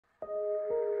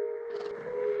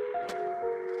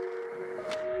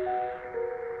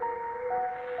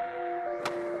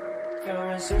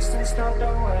resistance out the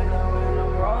window and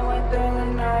I'm rolling through the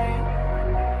night.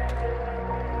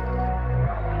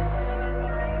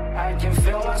 I can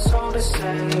feel my soul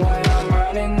descend when I'm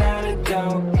running out of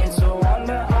doubt. It's a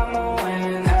wonder I'ma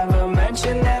win. Haven't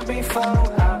mentioned that before.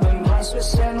 I've been blessed with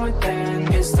sin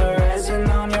within. It's the resin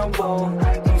on your bowl.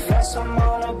 I confess I'm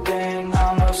on a bend.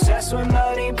 I'm obsessed with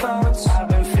muddy boats. I've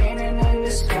been feeding in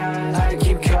disguise. I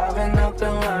keep carving up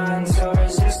the lines. The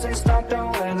resistance out the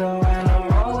window and I'm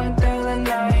rolling through the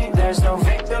night. There's no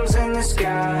victims in the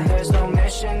sky. There's no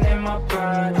mission in my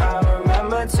pride. I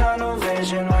remember tunnel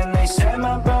vision when they said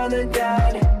my brother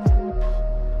died.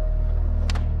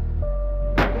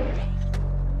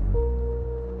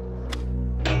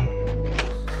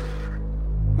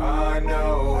 I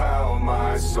know how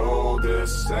my soul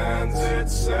descends. It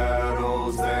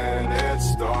settles, then it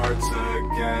starts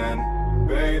again.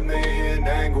 Bathe me in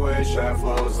anguish that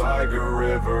flows like a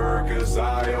river, 'cause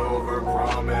I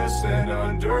overpromise and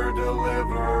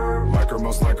underdeliver. Like our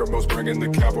most bringing the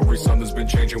cavalry. Something's been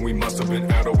changing, we must have been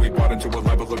adult. We bought into a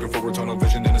lie, but looking for a tunnel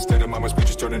vision. In a state of mind, my speech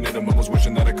is turning into mumbles.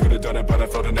 Wishing that I could have done it, but I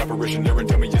felt an apparition there. And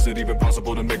tell me, is it even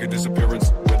possible to make a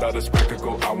disappearance without a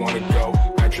spectacle? I wanna go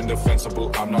action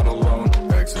defensible, I'm not alone.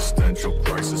 Existential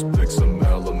crisis, pick some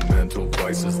elemental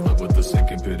vices. Live with the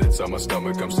sinking pit inside my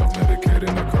stomach. I'm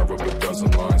self-medicating, I carve up a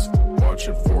dozen lines,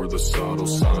 watching for the subtle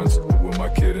signs. Who am I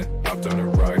kidding? I've done it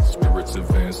right. Spirits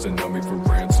advanced and know me for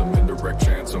ransom. Indirect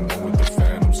chance, I'm one with the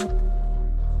phantoms.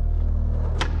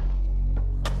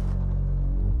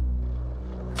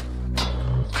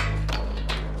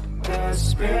 The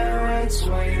spirits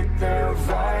weep their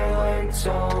violent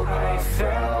toll. I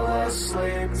fell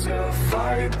asleep to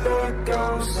fight the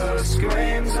ghosts. The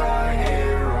screams I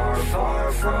hear are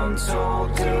far from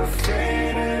told.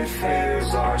 Defeated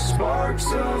fears are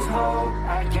sparks of hope.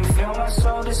 I can feel my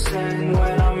soul descend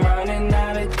when I'm running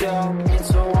out of dough.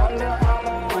 It's a wonder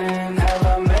I'ma win. Have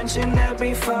I mentioned that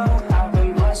before? I've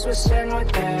been blessed with sin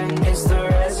within. It's the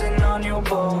resin on your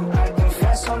bowl. I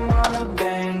confess I'm on a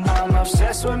bend. I'm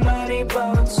obsessed with muddy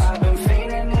boats.